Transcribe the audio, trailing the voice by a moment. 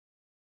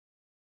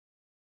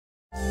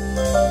Alright,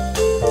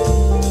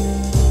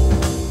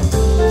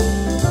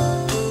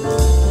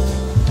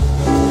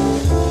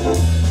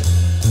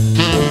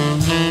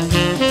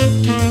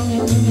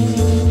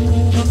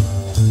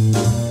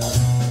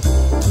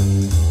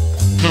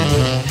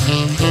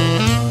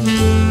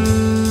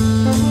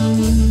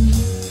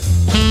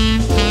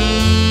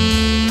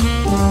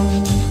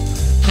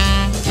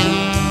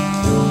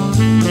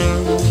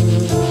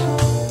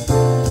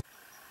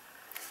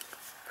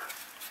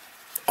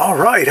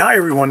 hi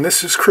everyone,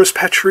 this is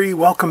Petri.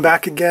 Welcome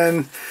back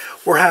again.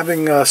 We're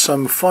having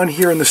some fun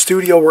here in the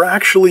studio. We're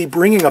actually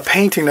bringing a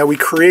painting that we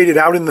created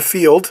out in the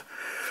field.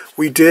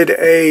 We did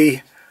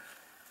a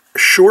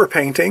shore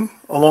painting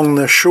along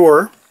the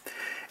shore.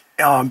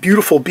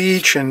 Beautiful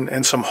beach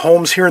and some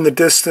homes here in the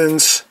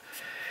distance.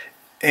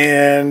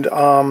 And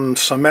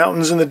some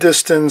mountains in the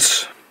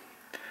distance.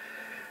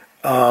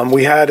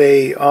 We had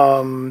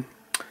a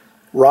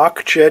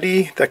rock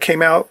jetty that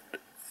came out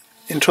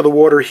into the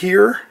water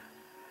here.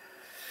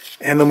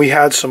 And then we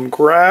had some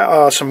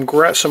grasses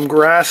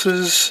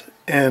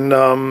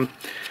and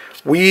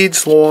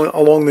weeds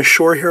along the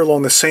shore here,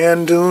 along the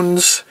sand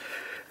dunes.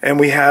 And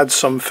we had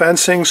some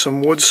fencing,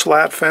 some wood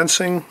slat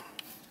fencing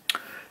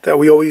that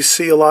we always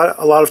see a lot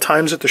of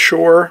times at the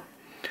shore.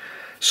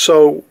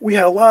 So we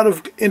had a lot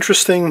of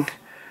interesting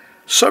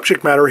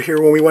subject matter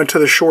here when we went to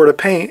the shore to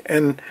paint.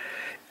 And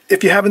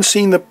if you haven't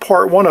seen the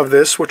part one of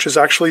this, which is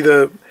actually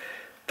the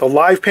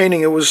live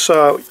painting, it was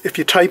if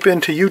you type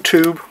into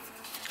YouTube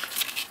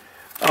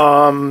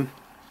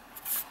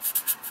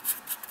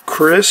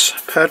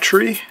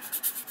Petri,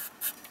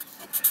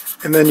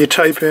 and then you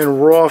type in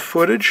raw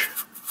footage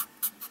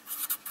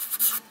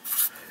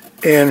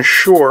and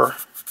shore.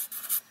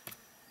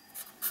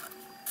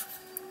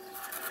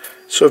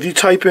 So if you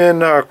type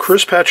in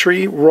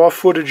Petri raw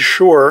footage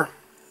shore,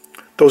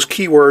 those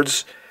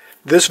keywords,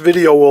 this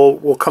video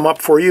will come up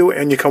for you,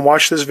 and you can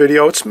watch this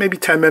video. It's maybe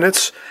 10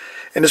 minutes,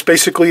 and it's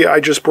basically I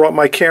just brought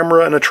my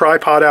camera and a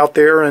tripod out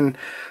there and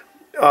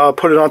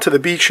put it onto the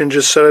beach and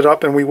just set it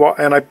up,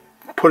 and I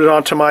put it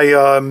onto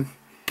my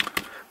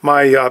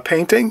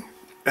painting,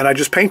 and I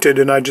just painted,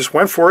 and I just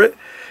went for it.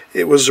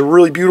 It was a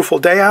really beautiful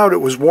day out.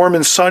 It was warm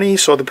and sunny,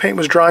 so the paint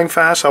was drying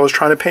fast. I was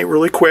trying to paint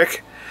really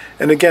quick,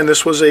 and again,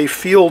 this was a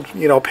field,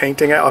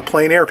 painting, a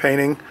plein air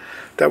painting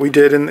that we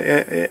did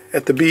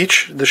at the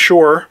beach, the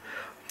shore,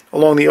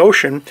 along the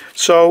ocean.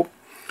 So,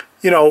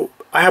 I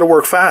had to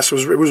work fast.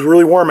 It was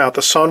really warm out.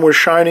 The sun was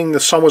shining. The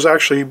sun was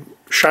actually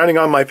shining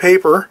on my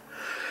paper.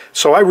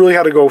 So I really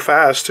had to go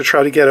fast to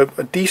try to get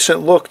a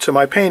decent look to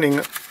my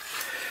painting.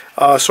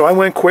 So I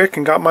went quick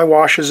and got my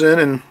washes in,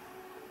 and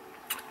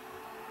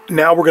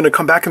now we're going to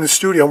come back in the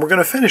studio and we're going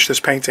to finish this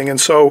painting. And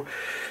so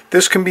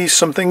this can be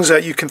some things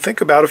that you can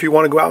think about if you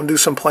want to go out and do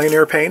some plein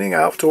air painting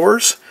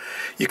outdoors.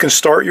 You can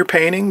start your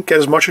painting, get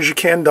as much as you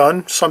can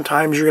done.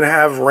 Sometimes you're going to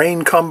have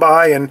rain come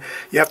by and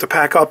you have to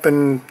pack up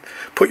and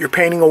put your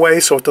painting away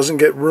so it doesn't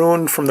get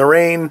ruined from the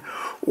rain.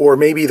 Or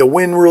maybe the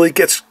wind really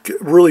gets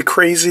really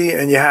crazy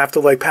and you have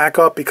to pack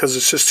up because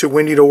it's just too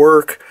windy to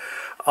work.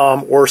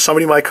 Or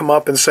somebody might come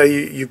up and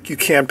say you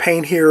can't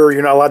paint here, or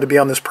you're not allowed to be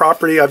on this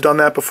property. I've done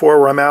that before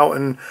where I'm out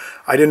and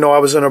I didn't know I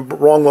was in a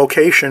wrong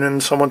location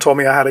and someone told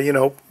me I had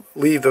to,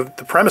 leave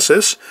the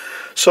premises.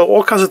 So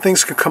all kinds of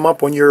things can come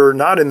up when you're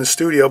not in the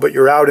studio, but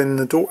you're out in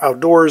the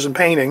outdoors and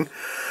painting.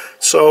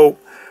 So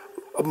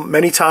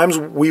many times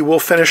we will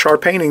finish our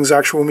paintings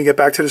actually when we get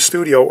back to the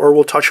studio, or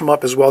we'll touch them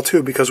up as well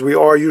too, because we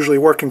are usually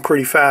working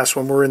pretty fast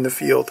when we're in the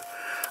field.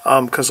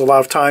 Because a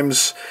lot of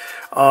times,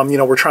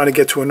 we're trying to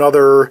get to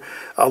another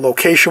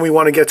location we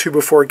want to get to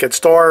before it gets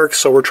dark,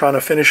 so we're trying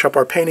to finish up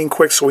our painting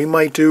quick. So we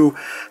might do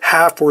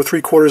half or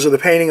 3/4 of the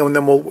painting, and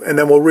then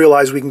we'll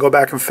realize we can go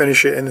back and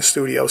finish it in the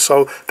studio.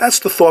 So that's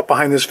the thought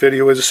behind this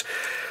video: is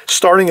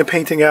starting a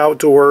painting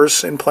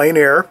outdoors in plein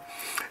air,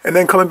 and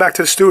then coming back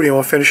to the studio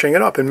and finishing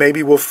it up. And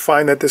maybe we'll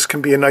find that this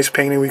can be a nice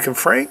painting we can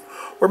frame,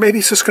 or maybe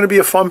it's just going to be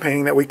a fun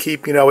painting that we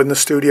keep, in the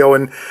studio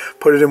and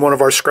put it in one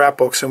of our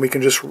scrapbooks, and we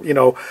can just,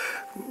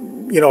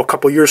 a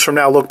couple of years from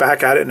now look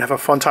back at it and have a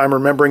fun time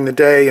remembering the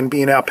day and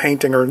being out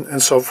painting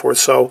and so forth.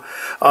 So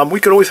we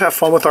could always have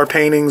fun with our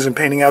paintings and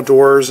painting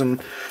outdoors.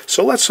 And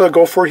so let's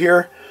go for it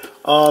here.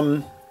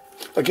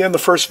 Again, the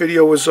first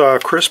video was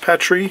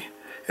Petri.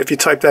 If you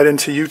type that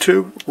into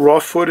YouTube, raw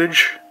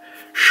footage,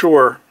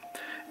 shore.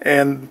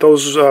 And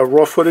those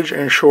raw footage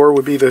and shore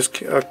would be the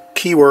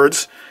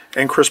keywords,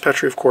 and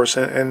Petri, of course.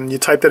 And you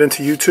type that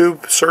into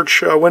YouTube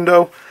search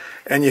window,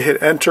 and you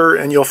hit enter,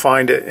 and you'll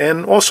find it.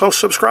 And also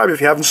subscribe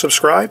if you haven't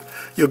subscribed.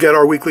 You'll get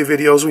our weekly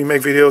videos. We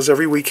make videos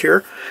every week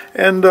here,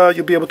 and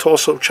you'll be able to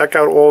also check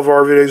out all of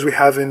our videos we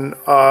have in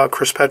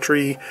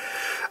Petri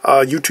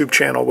YouTube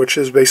channel, which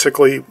is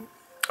basically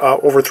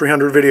over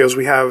 300 videos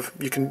we have.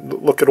 You can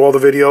look at all the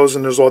videos,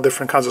 and there's all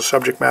different kinds of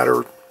subject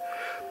matter.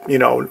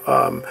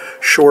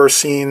 Shore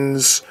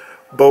scenes,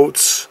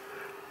 boats,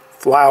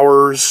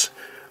 flowers,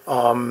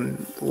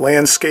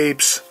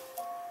 landscapes,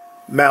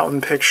 mountain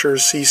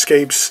pictures,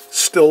 seascapes,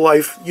 still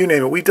life, you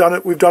name it. We've done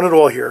it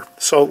all here.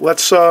 So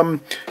let's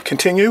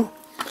continue.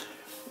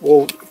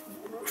 We'll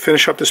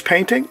finish up this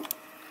painting,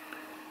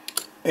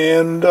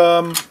 And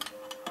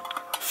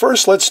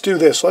first, let's do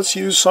this. Let's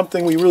use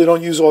something we really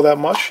don't use all that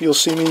much. You'll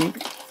see me,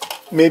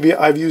 maybe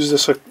I've used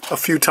this a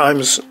few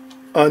times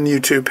on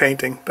YouTube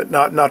painting, but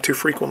not too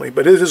frequently.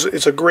 But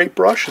it's a great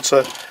brush. It's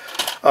a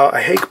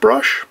hake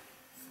brush.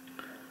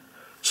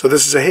 So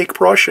this is a hake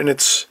brush, and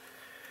it's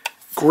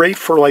great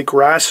for like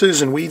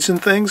grasses and weeds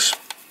and things.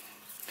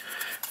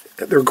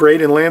 They're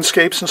great in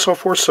landscapes and so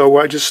forth. So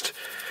I just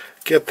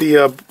get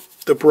the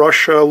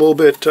brush a little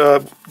bit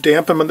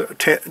dampen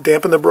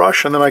the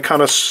brush, and then I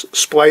kind of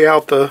splay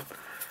out the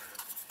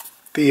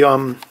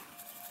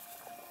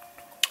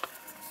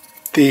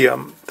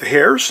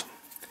hairs.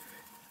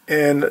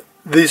 And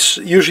this,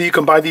 usually you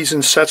can buy these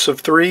in sets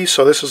of 3.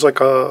 So this is like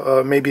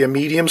maybe a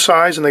medium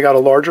size, and they got a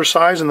larger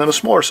size and then a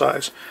smaller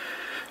size.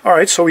 All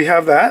right, so we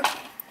have that.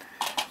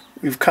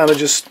 We've kind of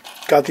just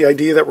got the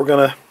idea that we're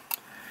going to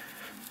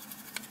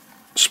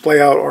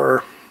splay out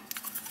our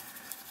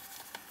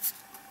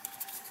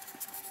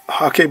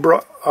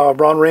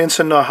Ron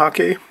Ranson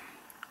Hake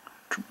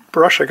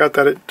brush. I got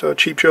that at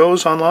Cheap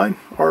Joe's online,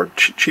 or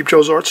Cheap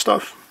Joe's Art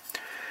Stuff.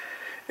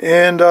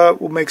 And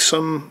we'll make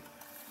some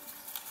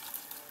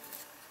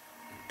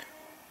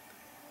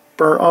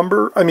burnt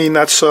umber. I mean,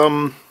 that's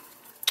olive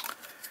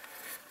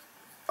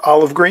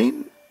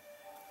green,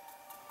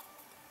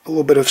 a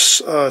little bit of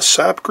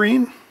sap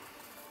green,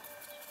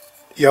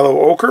 yellow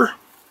ochre,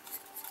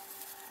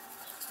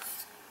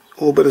 a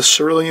little bit of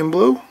cerulean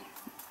blue.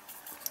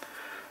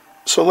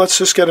 So let's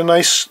just get a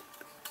nice,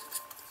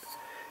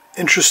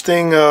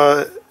 interesting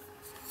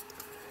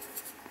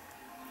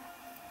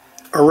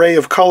array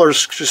of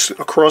colors just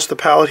across the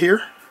palette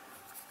here.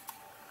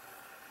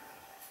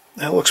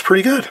 That looks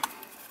pretty good.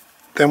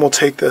 Then we'll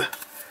take the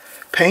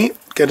paint,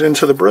 get it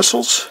into the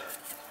bristles,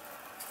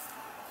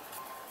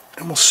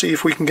 and we'll see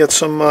if we can get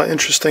some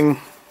interesting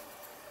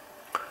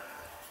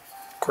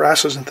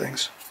grasses and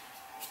things.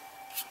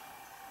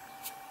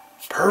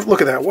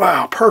 Look at that.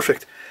 Wow,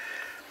 perfect.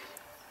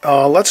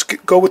 Let's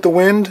go with the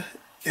wind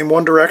in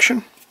one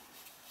direction.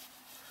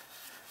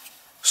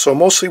 So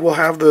mostly we'll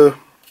have the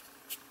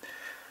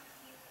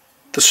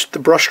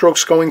brush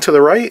strokes going to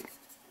the right.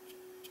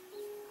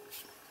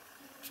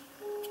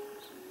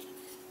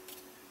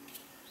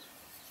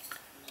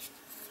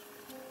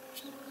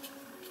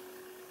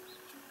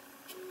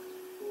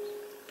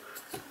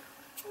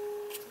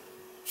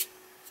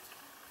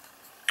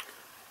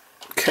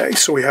 Okay,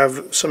 so we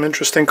have some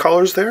interesting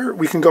colors there.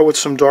 We can go with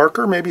some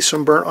darker, maybe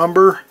some burnt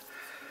umber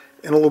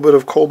and a little bit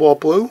of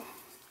cobalt blue.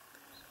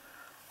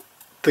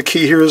 The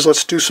key here is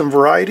let's do some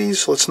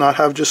varieties. Let's not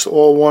have just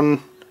all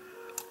one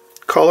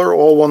color,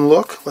 all one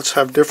look. Let's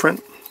have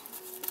different.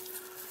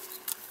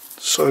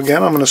 So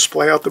again, I'm going to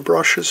splay out the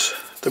brush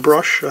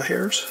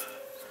hairs.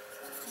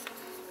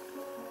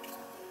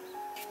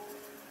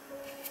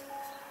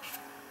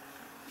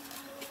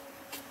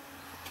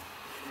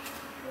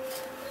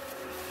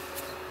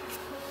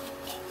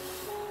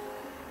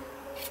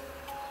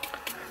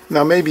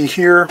 Now maybe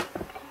here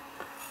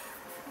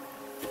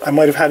I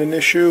might have had an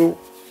issue.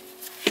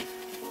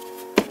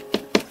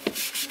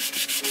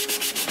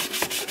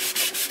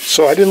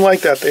 So I didn't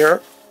like that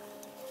there,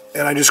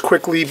 and I just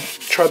quickly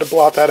tried to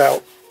blot that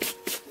out.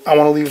 I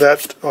want to leave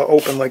that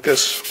open like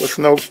this with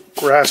no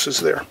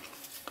grasses there.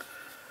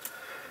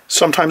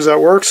 Sometimes that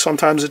works,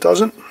 sometimes it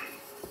doesn't.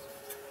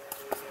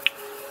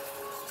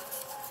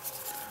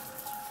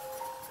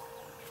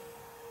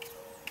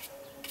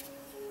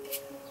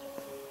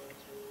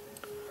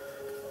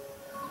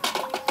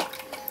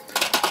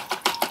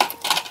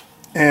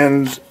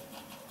 And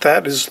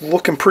that is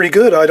looking pretty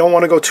good. I don't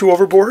want to go too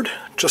overboard,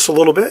 just a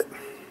little bit.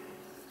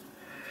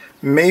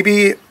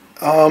 Maybe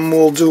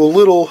we'll do a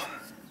little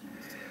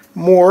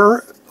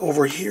more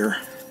over here.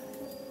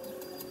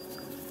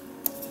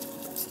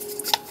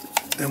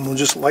 And we'll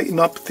just lighten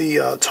up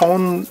the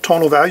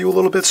tonal value a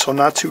little bit, so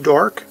not too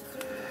dark,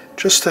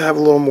 just to have a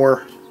little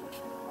more.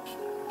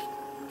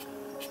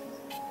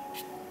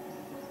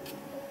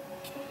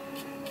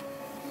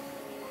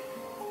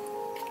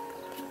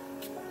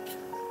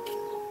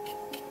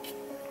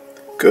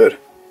 Good.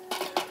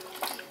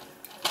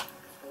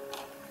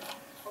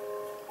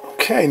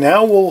 Okay,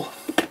 now we'll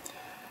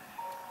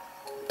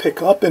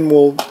pick up and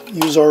we'll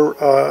use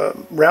our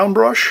round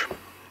brush.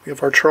 We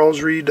have our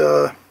Charles Reed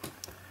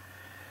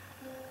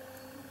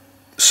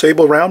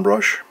Sable round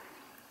brush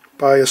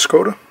by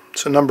Escoda.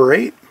 It's a number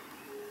 8.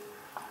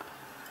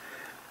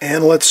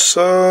 And let's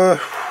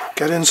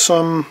get in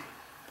some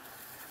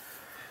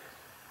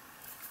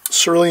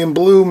cerulean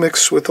blue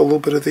mixed with a little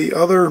bit of the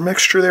other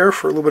mixture there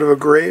for a little bit of a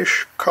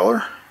grayish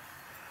color.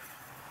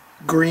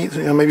 Green,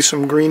 maybe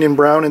some green and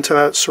brown into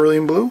that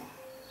cerulean blue.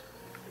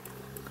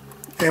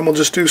 And we'll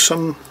just do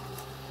some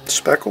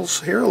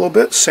speckles here a little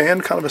bit,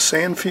 sand, kind of a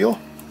sand feel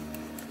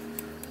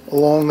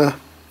along the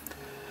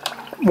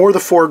more the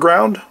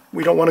foreground.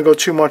 We don't want to go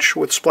too much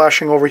with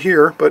splashing over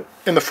here, but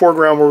in the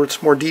foreground where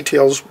it's more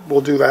details, we'll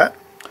do that.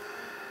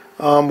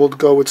 We'll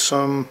go with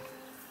some.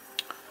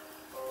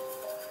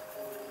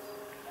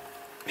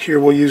 Here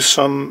we'll use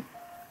some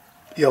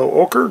yellow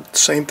ochre,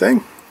 same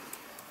thing.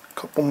 A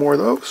couple more of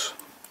those.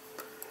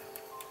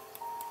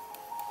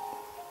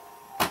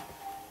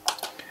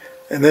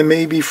 And then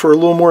maybe for a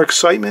little more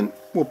excitement,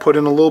 we'll put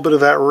in a little bit of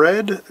that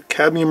red,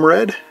 cadmium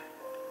red.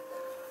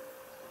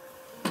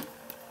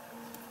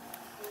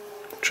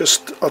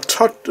 Just a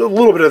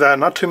little bit of that,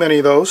 not too many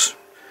of those.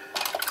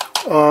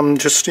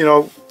 Just, you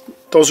know,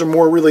 those are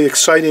more really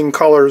exciting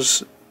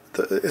colors.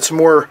 It's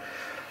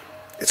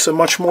a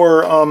much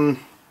more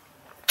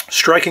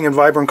striking and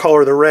vibrant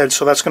color, the red,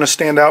 so that's going to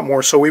stand out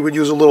more. So we would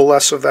use a little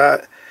less of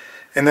that.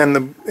 And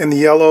then in the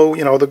yellow,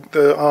 you know,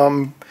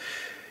 the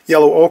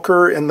yellow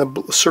ochre and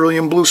the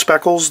cerulean blue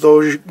speckles,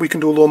 those we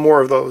can do a little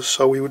more of those.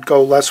 So we would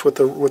go less with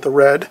the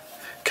red,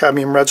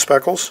 cadmium red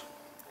speckles,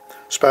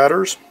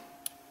 spatters.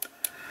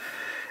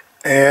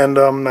 And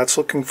that's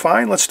looking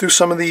fine. Let's do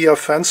some of the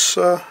fence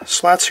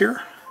slats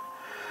here.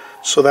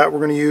 So that we're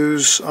going to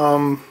use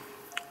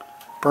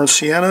burnt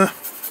sienna,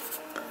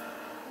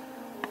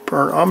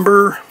 burnt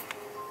umber,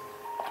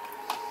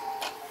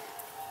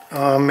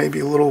 maybe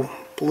a little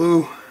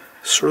blue,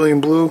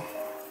 cerulean blue.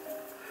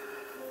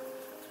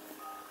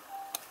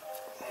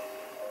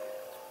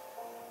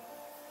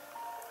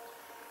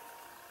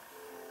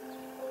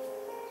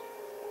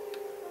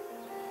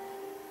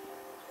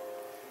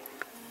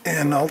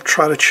 And I'll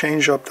try to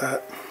change up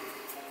that.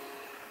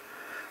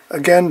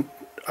 Again,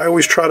 I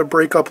always try to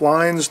break up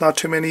lines, not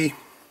too many.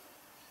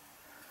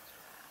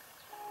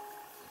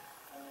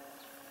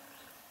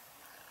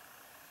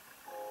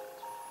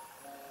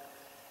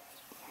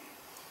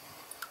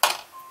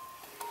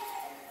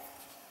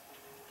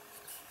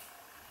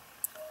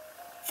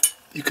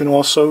 You can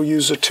also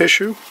use a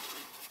tissue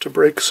to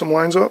break some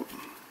lines up.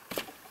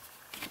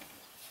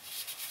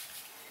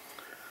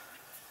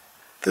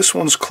 This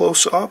one's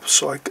close up,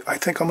 so I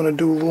think I'm going to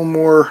do a little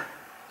more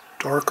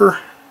darker.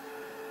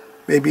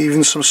 Maybe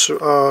even some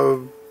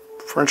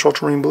French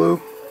ultramarine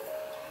blue.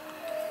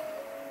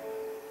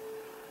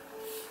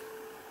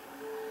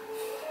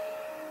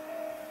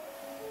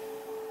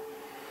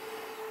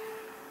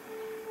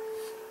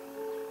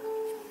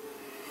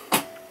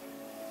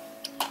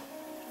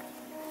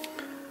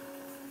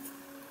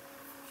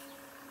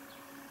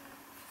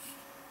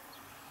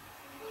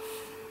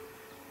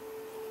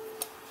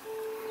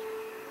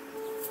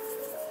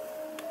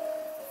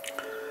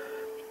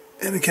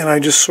 And again, I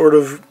just sort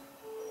of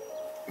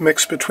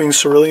mix between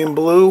cerulean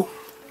blue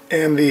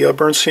and the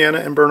burnt sienna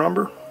and burnt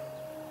umber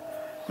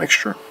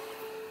mixture.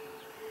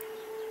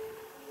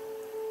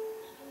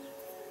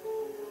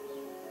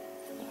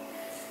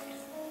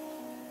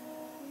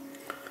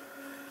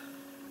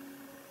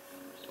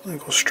 I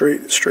go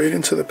straight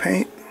into the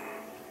paint.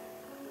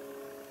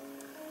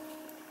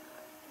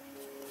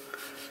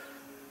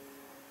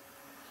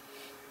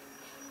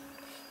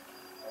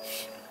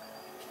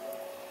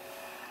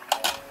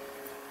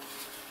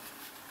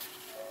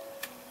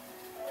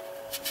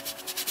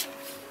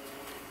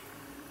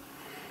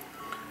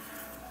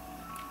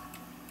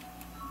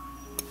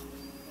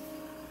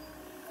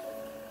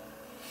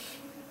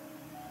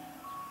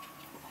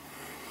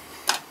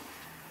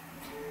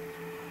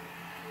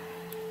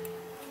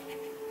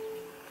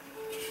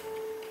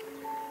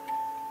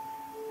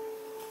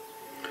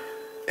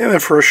 And then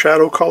for a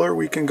shadow color,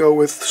 we can go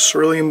with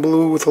cerulean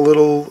blue with a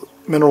little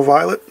mineral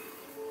violet.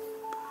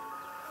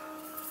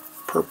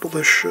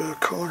 Purplish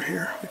color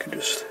here. We can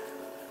just...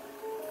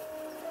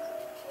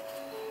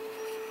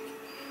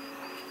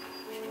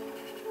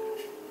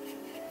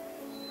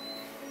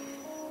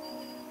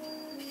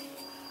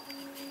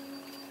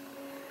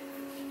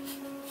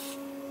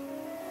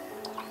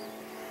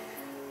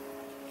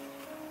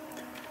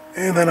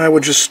 And then I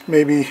would just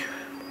maybe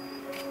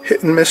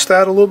hit and miss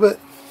that a little bit.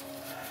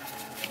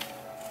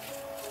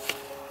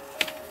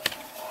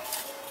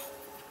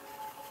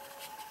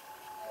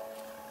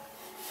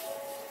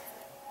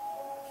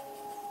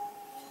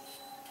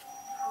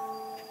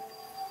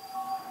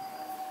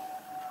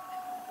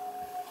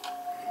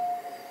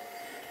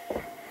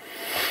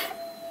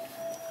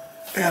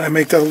 And I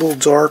make that a little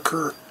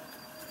darker,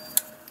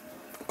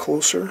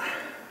 closer.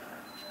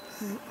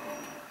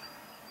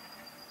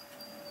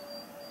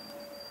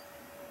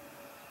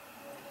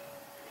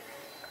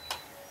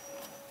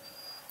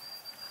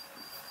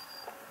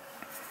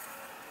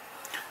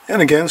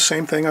 And again,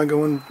 same thing, I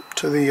go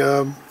into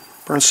the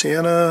burnt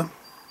sienna,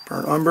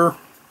 burnt umber,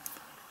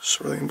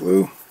 cerulean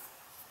blue.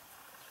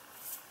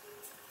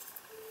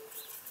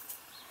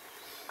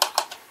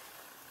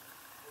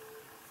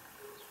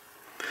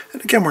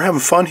 And again, we're having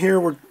fun here.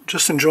 We're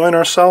just enjoying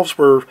ourselves.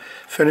 We're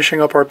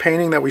finishing up our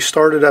painting that we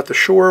started at the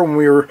shore when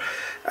we were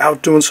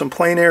out doing some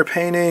plein air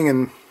painting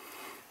and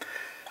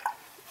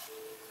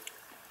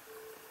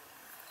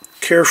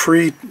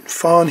carefree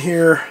fun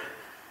here.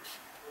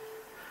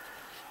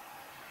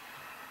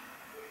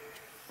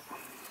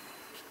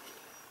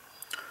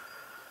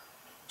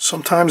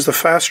 Sometimes the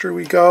faster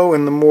we go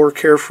and the more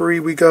carefree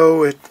we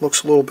go, it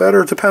looks a little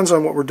better. It depends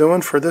on what we're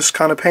doing. For this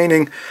kind of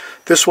painting,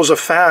 this was a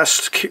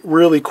fast,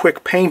 really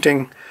quick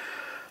painting.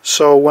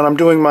 So when I'm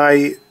doing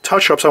my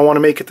touch-ups, I want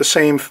to make it the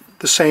same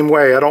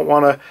way. I don't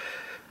want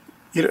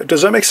to,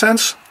 does that make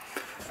sense?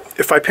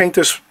 If I paint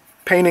this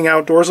painting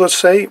outdoors, let's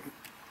say,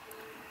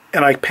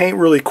 and I paint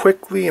really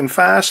quickly and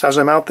fast as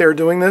I'm out there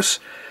doing this,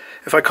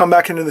 if I come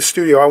back into the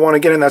studio, I want to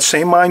get in that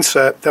same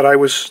mindset that I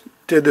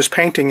did this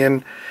painting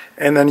in,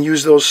 and then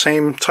use those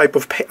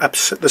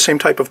the same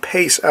type of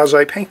pace as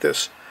I paint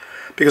this.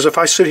 Because if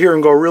I sit here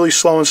and go really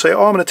slow and say,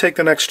 oh, I'm going to take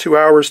the next 2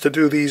 hours to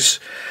do these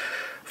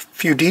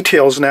few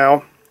details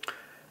now,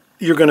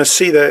 you're going to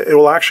see that it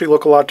will actually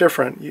look a lot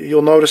different.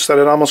 You'll notice that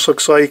it almost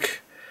looks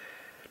like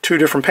two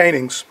different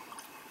paintings.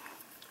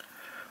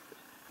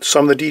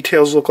 Some of the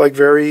details look like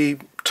very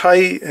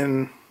tight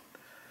and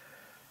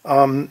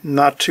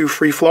not too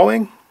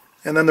free-flowing,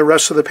 and then the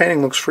rest of the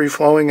painting looks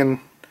free-flowing, and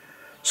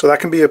so that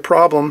can be a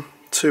problem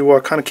to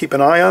kind of keep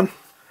an eye on.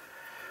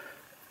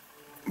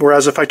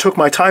 Whereas if I took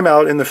my time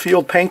out in the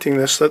field painting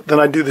this, then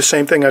I'd do the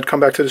same thing. I'd come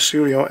back to the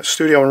studio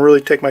and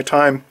really take my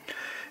time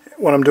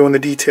when I'm doing the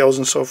details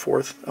and so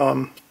forth.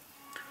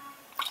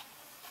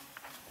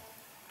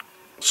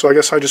 So I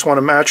guess I just want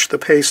to match the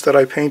pace that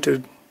I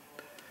painted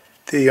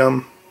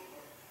the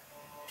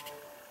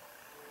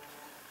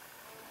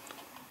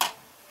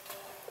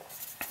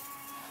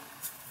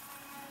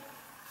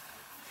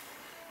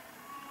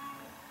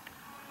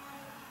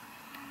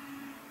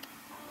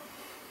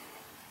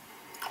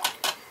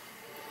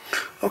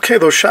Okay,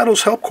 those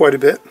shadows help quite a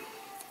bit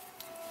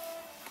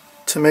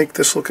to make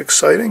this look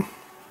exciting.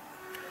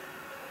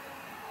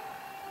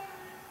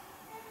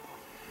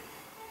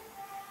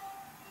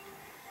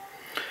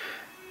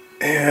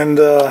 And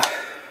I'm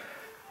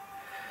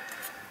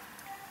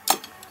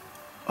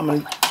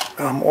going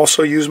to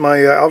also use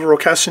my Alvaro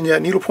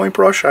Castanet needlepoint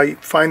brush. I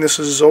find this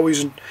is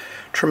always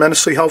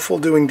tremendously helpful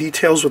doing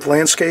details with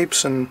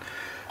landscapes and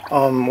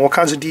all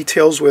kinds of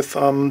details with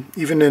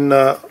even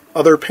in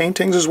other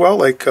paintings as well,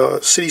 like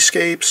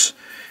cityscapes,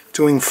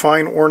 doing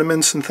fine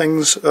ornaments and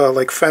things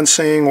like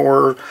fencing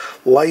or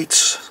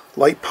lights,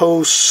 light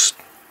posts,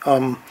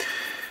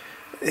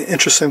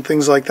 interesting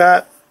things like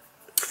that.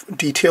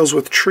 Details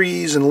with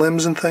trees and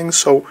limbs and things.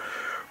 So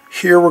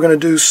here we're going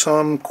to do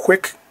some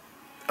quick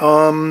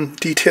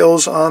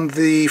details on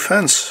the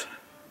fence.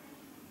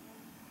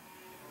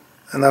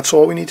 And that's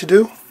all we need to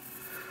do.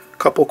 A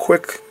couple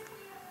quick,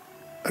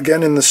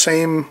 again in the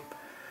same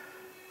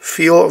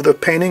feel of the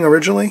painting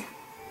originally.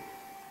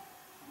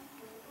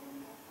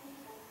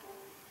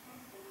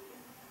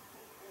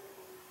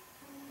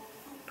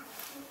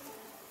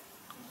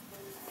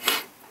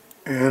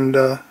 And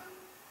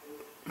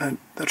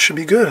that should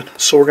be good.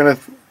 So we're going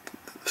to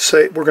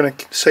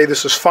say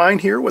this is fine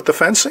here with the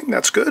fencing.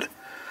 That's good.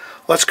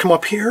 Let's come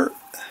up here.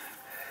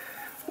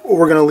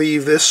 We're going to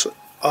leave this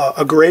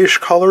a grayish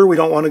color. We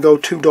don't want to go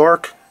too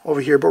dark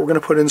over here, but we're going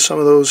to put in some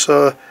of those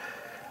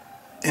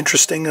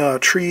interesting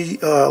tree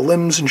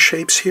limbs and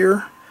shapes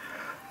here.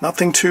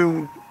 Nothing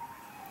too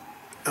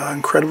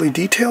incredibly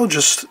detailed,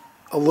 just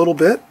a little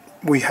bit.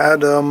 We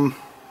had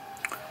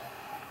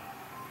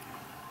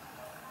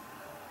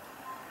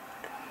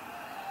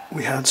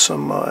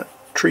some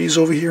trees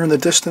over here in the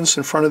distance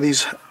in front of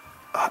these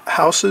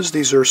houses.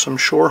 These are some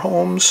shore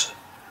homes.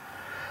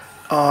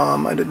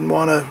 I didn't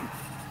want to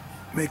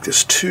make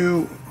this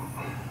too...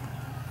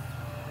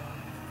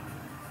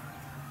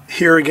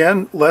 Here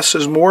again, less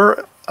is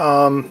more.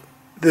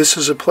 This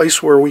is a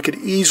place where we could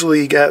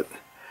easily get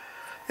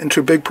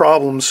into big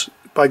problems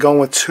by going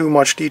with too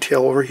much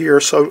detail over here.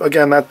 So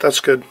again, that's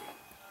good.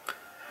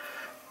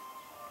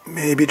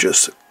 Maybe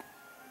just,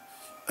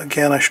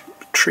 again,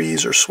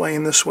 trees are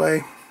swaying this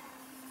way.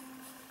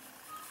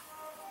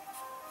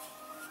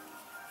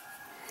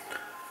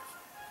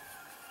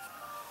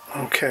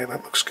 Okay,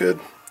 that looks good.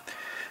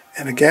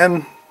 And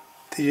again,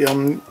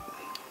 we'll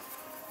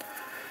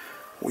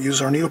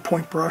use our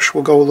needlepoint brush.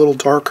 We'll go a little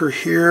darker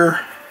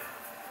here.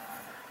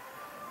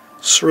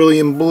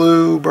 Cerulean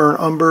blue, burnt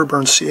umber,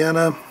 burnt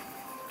sienna.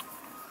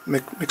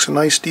 Mix a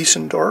nice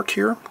decent dark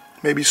here.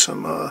 Maybe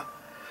some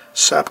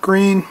sap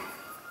green,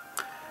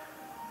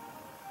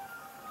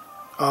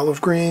 olive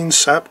green,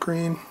 sap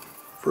green,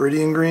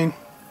 viridian green.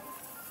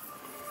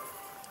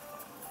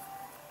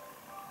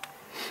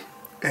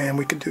 And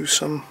we could do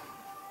some,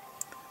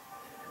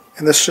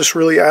 and this just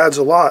really adds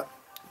a lot.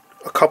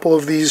 A couple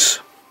of these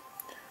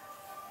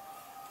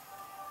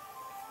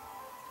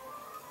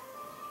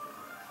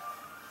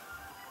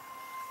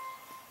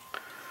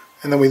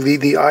and then we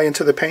lead the eye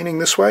into the painting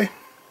this way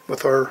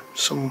with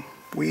some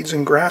weeds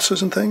and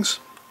grasses and things.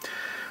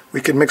 We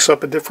could mix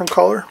up a different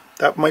color.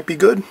 That might be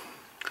good.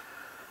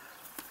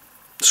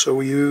 So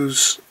we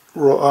use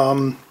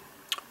yellow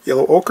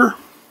ochre.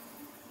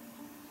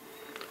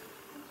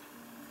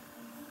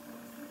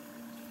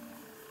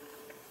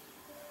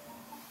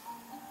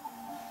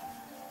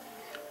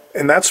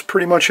 And that's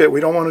pretty much it.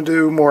 We don't want to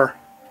do more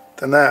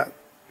than that.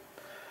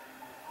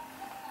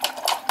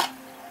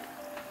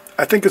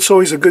 I think it's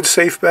always a good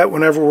safe bet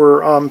whenever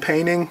we're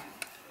painting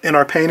in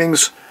our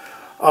paintings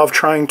of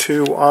trying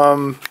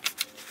to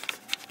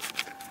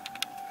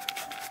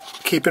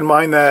keep in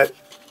mind that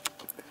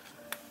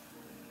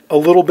a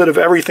little bit of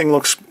everything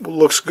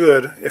looks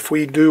good. If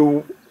we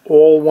do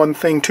all one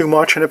thing too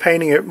much in a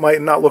painting, it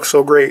might not look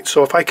so great.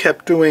 So if I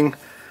kept doing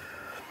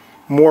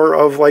more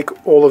of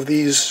like all of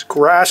these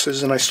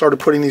grasses, and I started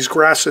putting these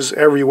grasses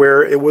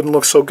everywhere, it wouldn't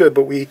look so good.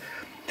 But we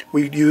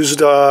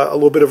used a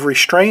little bit of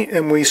restraint,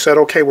 and we said,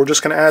 okay, we're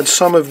just going to add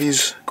some of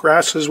these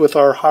grasses with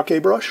our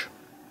hake brush,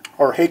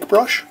 our hake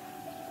brush.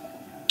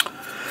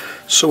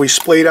 So we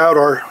splayed out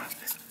our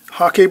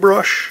hake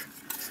brush.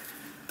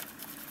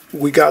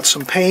 We got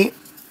some paint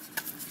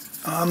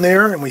on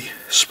there, and we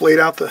splayed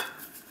out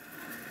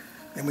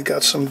and we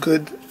got some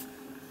good,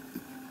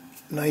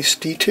 nice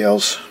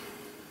details.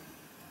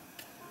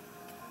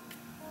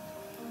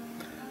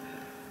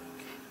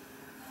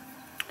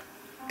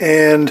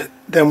 And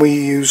then we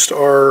used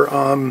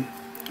our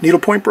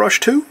needlepoint brush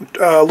too.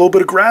 A little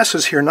bit of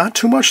grasses here, not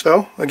too much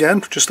though.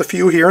 Again, just a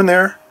few here and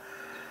there.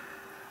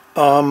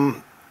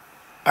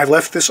 I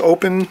left this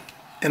open,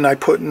 and I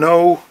put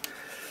not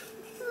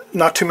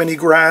too many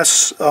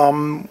grass,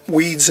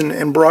 weeds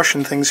and brush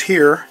and things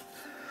here,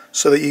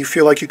 so that you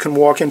feel like you can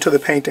walk into the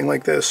painting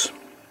like this.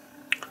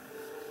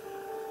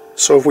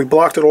 So if we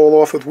blocked it all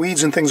off with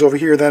weeds and things over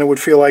here, then it would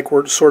feel like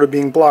we're sort of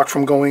being blocked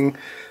from going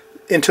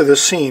into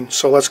this scene.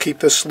 So let's keep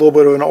this little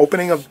bit of an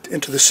opening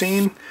into the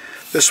scene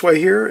this way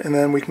here, and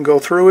then we can go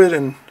through it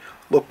and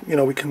look. You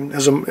know, we can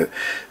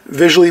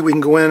visually we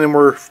can go in, and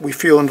we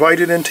feel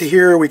invited into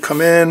here. We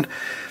come in.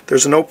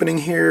 There's an opening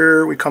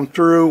here. We come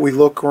through. We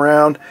look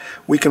around.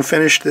 We can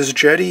finish this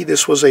jetty.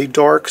 This was a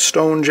dark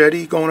stone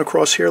jetty going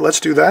across here. Let's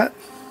do that.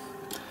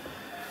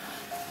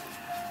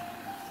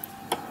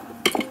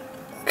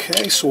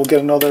 Okay, so we'll get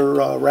another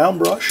round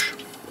brush.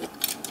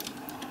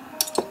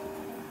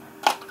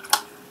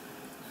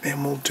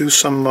 And we'll do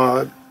some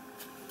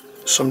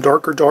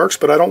darker darks,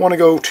 but I don't want to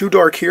go too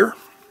dark here.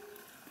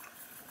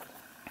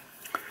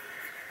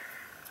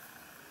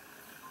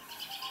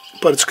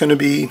 But it's going to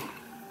be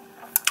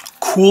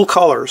cool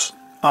colors.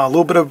 A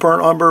little bit of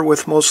burnt umber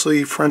with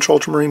mostly French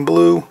ultramarine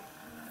blue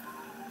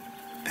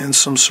and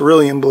some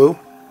cerulean blue.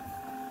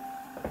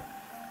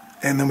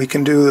 And then we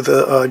can do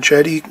the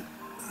jetty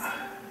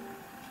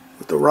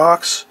with the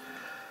rocks.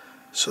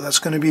 So that's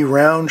going to be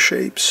round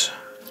shapes.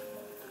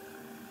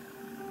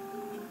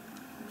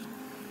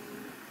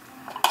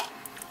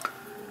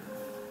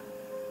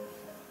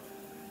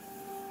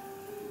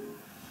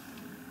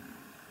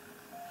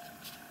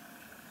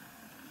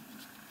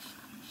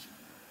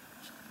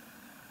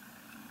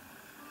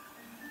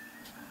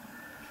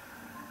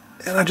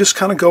 And I just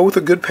kind of go with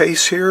a good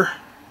pace here.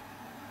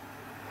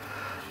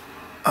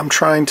 I'm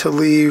trying to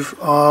leave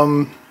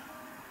some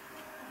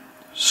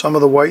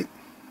of the white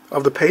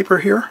of the paper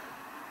here,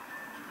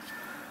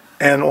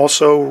 and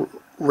also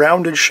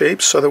rounded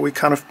shapes so that we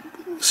kind of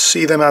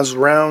see them as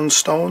round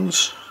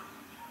stones.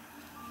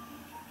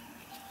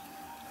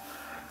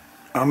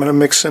 I'm going to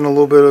mix in a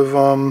little bit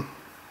of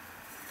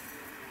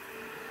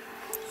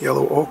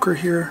yellow ochre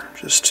here,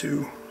 just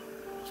to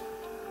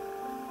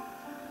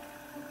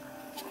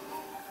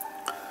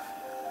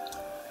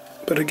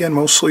but again,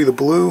 mostly the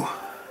blue,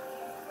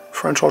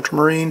 French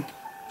ultramarine,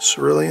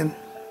 cerulean.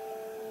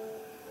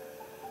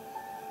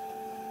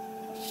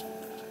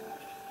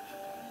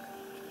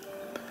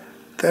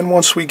 Then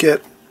once we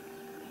get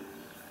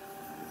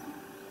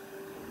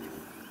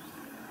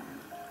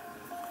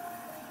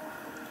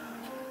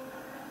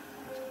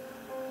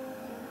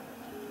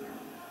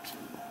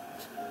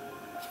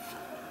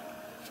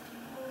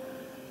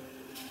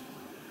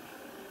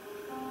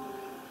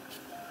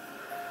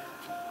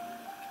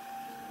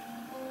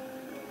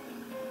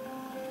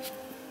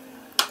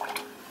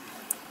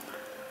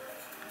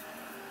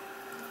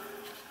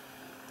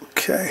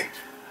okay,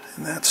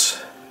 and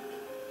that's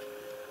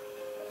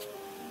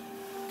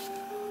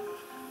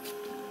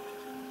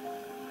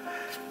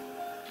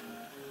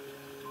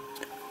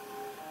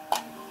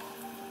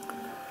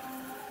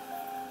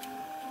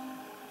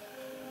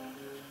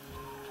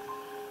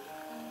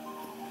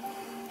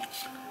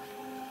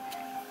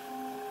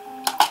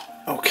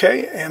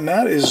okay, and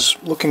that is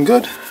looking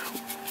good.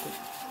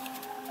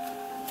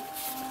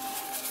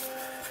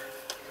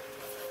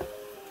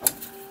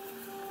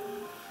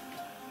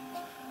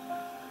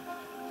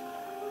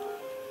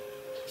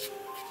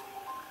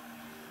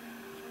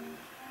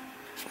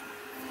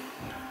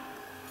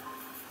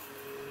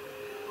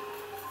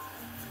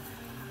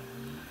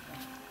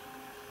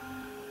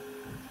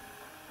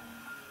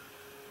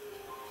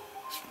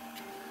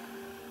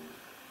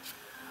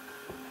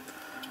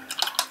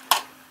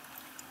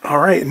 All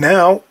right,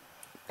 now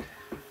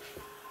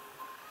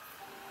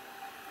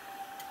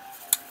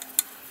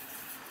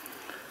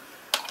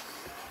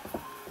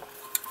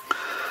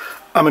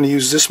I'm going to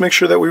use this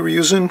mixture that we were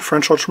using,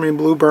 French ultramarine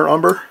blue, burnt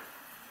umber,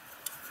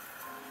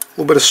 a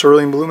little bit of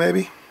cerulean blue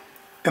maybe,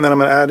 and then I'm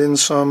going to add in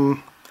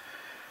some,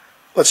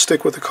 let's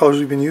stick with the colors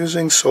we've been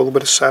using, so a little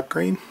bit of sap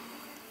green.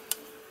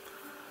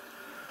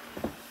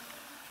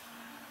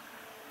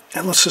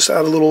 And let's just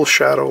add a little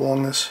shadow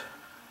along this.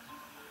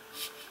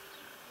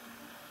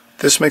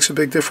 This makes a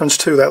big difference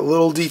too, that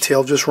little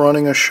detail, just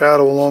running a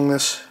shadow along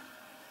this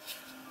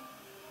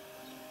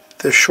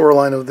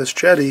shoreline of this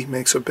jetty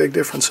makes a big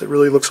difference. It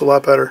really looks a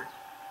lot better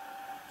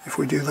if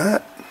we do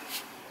that.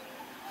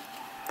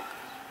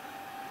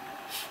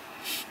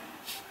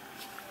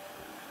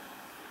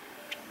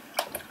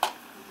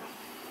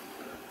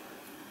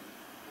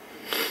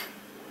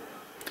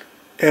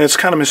 and it's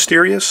kind of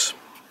mysterious.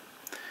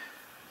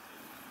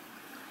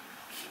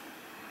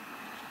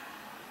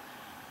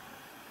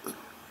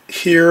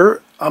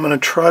 Here I'm going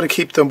to try to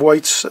keep the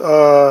whites,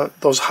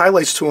 those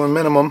highlights to a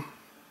minimum,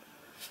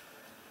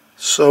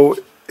 so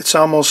it's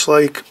almost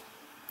like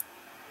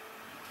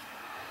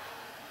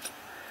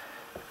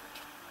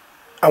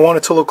I want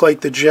it to look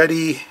like the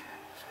jetty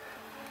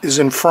is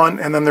in front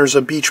and then there's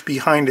a beach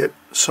behind it,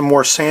 some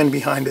more sand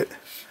behind it.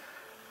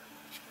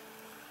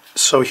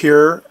 So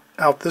here,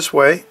 out this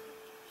way,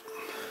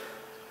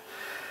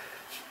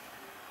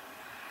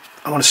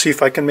 I want to see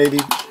if I can maybe...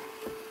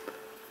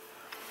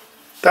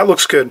 That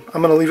looks good.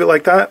 I'm going to leave it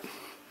like that.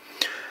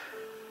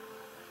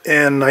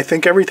 And I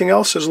think everything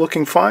else is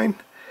looking fine.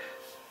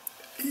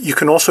 You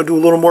can also do a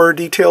little more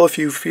detail if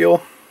you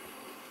feel.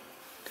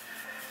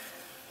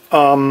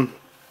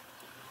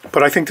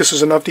 But I think this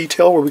is enough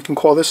detail where we can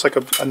call this like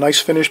a nice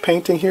finished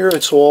painting here.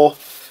 It's all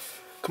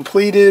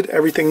completed.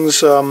 Everything's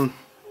the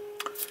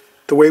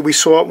way we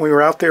saw it when we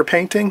were out there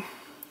painting.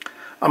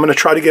 I'm going to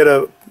try to get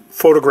a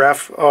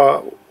photograph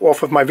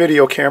off of my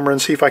video camera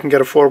and see if I can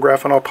get a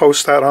photograph, and I'll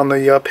post that on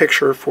the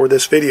picture for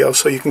this video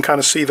so you can kind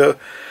of see the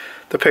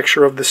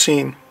picture of the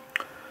scene.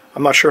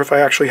 I'm not sure if I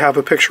actually have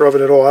a picture of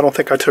it at all. I don't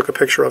think I took a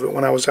picture of it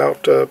when I was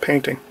out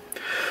painting.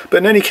 But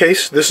in any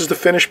case, this is the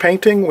finished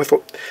painting with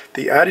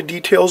the added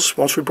details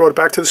once we brought it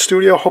back to the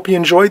studio. Hope you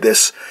enjoyed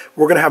this.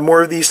 We're going to have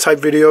more of these type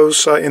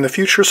videos in the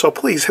future, so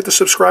please hit the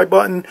subscribe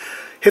button,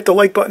 hit the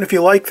like button if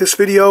you like this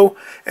video,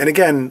 and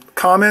again,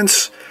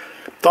 comments,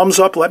 thumbs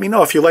up, let me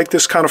know if you like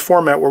this kind of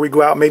format where we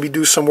go out, maybe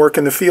do some work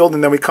in the field,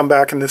 and then we come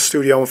back in the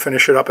studio and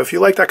finish it up. If you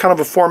like that kind of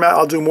a format,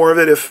 I'll do more of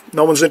it. If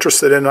no one's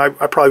interested in it, I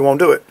probably won't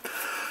do it.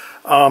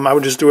 I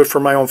would just do it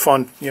for my own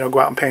fun, you know, go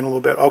out and paint a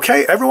little bit.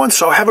 Okay, everyone,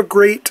 so have a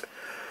great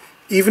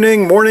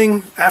evening,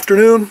 morning,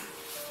 afternoon,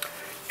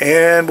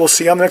 and we'll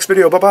see you on the next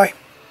video. Bye-bye.